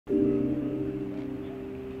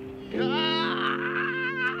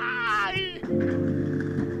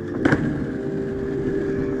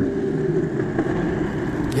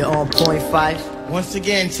You're on point five. Once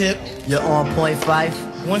again, Tip. You're on point five.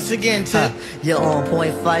 Once again, Tip. You're on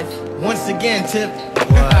point five. Once again, Tip.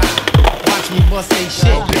 Watch me bust they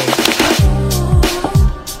shit.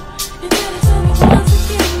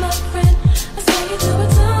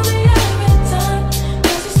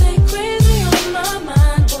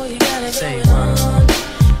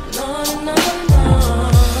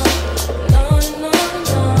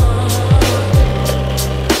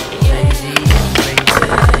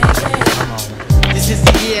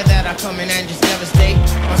 Coming and just devastate.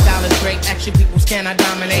 My style is great, action peoples cannot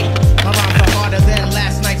dominate. My rhymes are harder than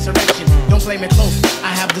last night's erection. Don't play me close, I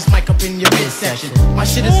have this mic up in your midsection. My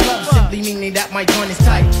shit is slow, simply meaning that my joint is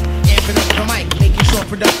tight. Amping up the mic, making sure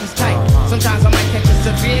production's tight. Sometimes I might catch a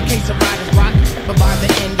severe case of writer's block, but by the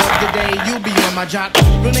end of the day, you'll be on my job.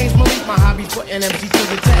 Real name's Malik, my hobby's putting MC to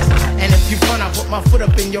the test. And if you fun, I put my foot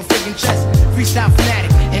up in your friggin' chest. Freestyle fanatic,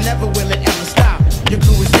 and never will it ever stop. Your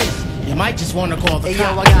crew is this. You might just wanna call the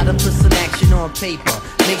cop. Yo, I gotta put some action on paper.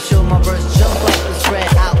 Make sure my verse jump like the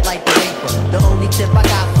spread out like the paper. The only tip I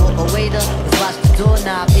got for a waiter is watch the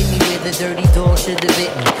doorknob hit me where the dirty dog should have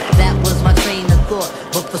bit me. That was my train of thought,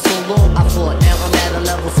 but for so long I fought. Now I'm at a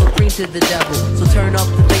level supreme to the devil. So turn up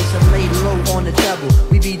the bass and lay low on the treble.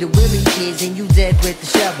 We be the Willie kids and you dead with the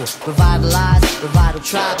shovel. Revitalize, revital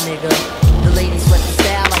tribe, nigga. The ladies sweat the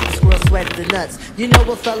style like the squirrel sweat the nuts. You know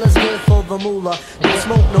what fella's good for the moolah. Don't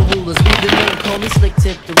smoke no rulers. We the name, call me Slick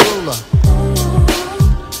Tip the ruler.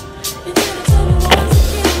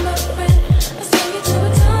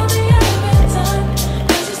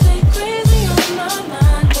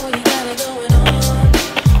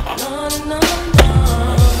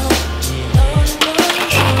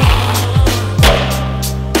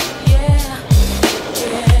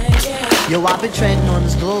 Yo, I've been trending on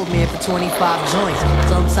this globe, man, for 25 joints.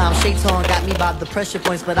 Sometimes Shaitan got me by the pressure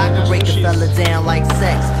points, but I can break a fella down like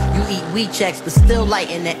sex. You eat weed checks, but still light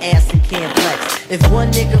in the ass and can't flex. If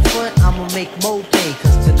one nigga front, I'ma make Mo pay,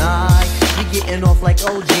 cause tonight we getting off like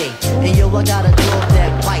OJ. And yo, I got a dog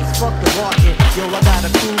that bites, fuck the walking. Yo, I got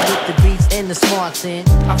a crew with the beats and the smarts in.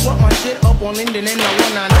 I put my shit up on Linden and the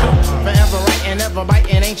 192. Forever right and ever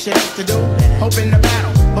biting, ain't shit else to do. Hoping to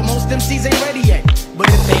battle, but most MCs ain't ready yet. But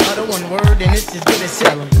if they utter one word, then it's as good as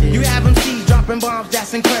shit. You have MCs dropping bombs,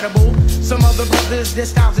 that's incredible. Some other brothers, their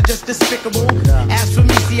styles are just despicable. As for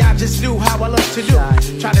me, see, I just do how I love to do.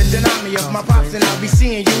 Try to deny me of my props and I'll be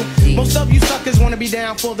seeing you. Most of you suckers wanna be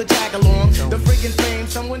down for the tag along. The friggin' fame,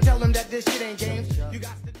 someone tell them that this shit ain't games. You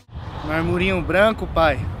got to... Marmurinho branco,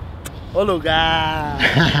 pai. Ô lugar.